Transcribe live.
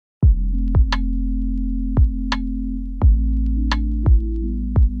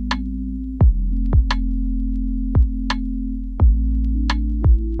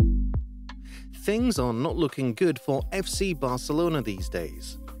Things are not looking good for FC Barcelona these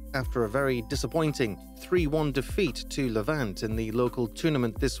days. After a very disappointing 3-1 defeat to Levant in the local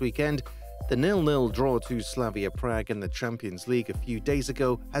tournament this weekend, the 0-0 draw to Slavia Prague in the Champions League a few days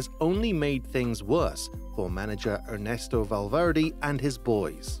ago has only made things worse for manager Ernesto Valverde and his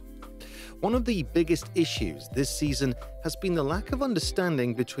boys. One of the biggest issues this season has been the lack of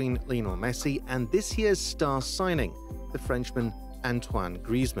understanding between Lionel Messi and this year's star signing, the Frenchman Antoine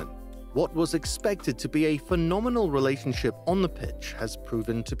Griezmann. What was expected to be a phenomenal relationship on the pitch has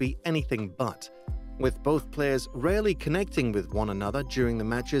proven to be anything but, with both players rarely connecting with one another during the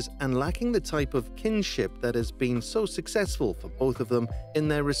matches and lacking the type of kinship that has been so successful for both of them in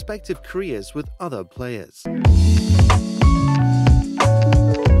their respective careers with other players.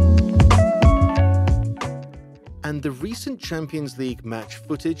 And the recent Champions League match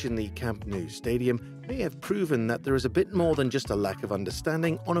footage in the Camp Nou stadium may have proven that there is a bit more than just a lack of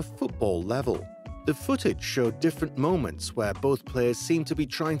understanding on a football level. The footage showed different moments where both players seem to be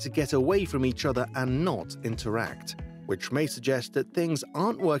trying to get away from each other and not interact, which may suggest that things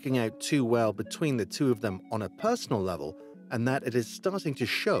aren't working out too well between the two of them on a personal level and that it is starting to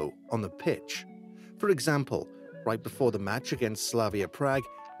show on the pitch. For example, right before the match against Slavia Prague,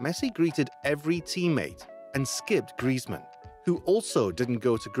 Messi greeted every teammate and skipped Griezmann, who also didn't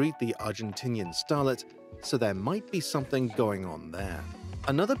go to greet the Argentinian starlet, so there might be something going on there.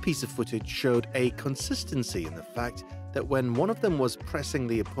 Another piece of footage showed a consistency in the fact that when one of them was pressing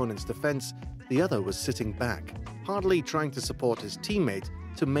the opponent's defense, the other was sitting back, hardly trying to support his teammate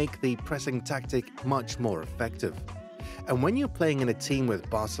to make the pressing tactic much more effective. And when you're playing in a team with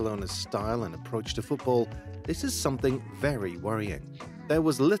Barcelona's style and approach to football, this is something very worrying. There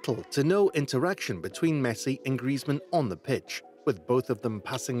was little to no interaction between Messi and Griezmann on the pitch, with both of them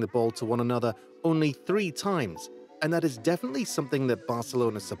passing the ball to one another only 3 times, and that is definitely something that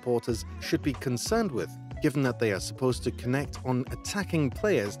Barcelona supporters should be concerned with, given that they are supposed to connect on attacking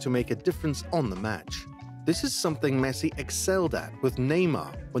players to make a difference on the match. This is something Messi excelled at with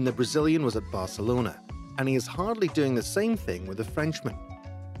Neymar when the Brazilian was at Barcelona, and he is hardly doing the same thing with the Frenchman.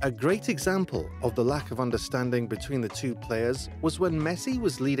 A great example of the lack of understanding between the two players was when Messi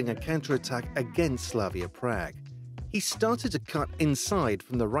was leading a counter-attack against Slavia Prague. He started to cut inside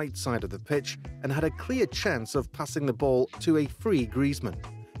from the right side of the pitch and had a clear chance of passing the ball to a free Griezmann,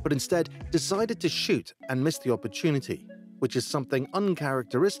 but instead decided to shoot and missed the opportunity, which is something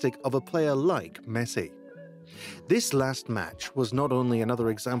uncharacteristic of a player like Messi. This last match was not only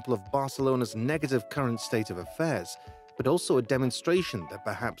another example of Barcelona's negative current state of affairs, but also a demonstration that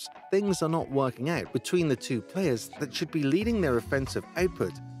perhaps things are not working out between the two players that should be leading their offensive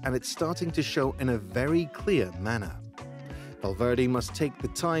output, and it's starting to show in a very clear manner. Valverde must take the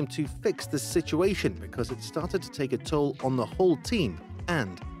time to fix this situation because it started to take a toll on the whole team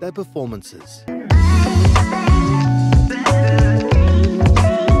and their performances.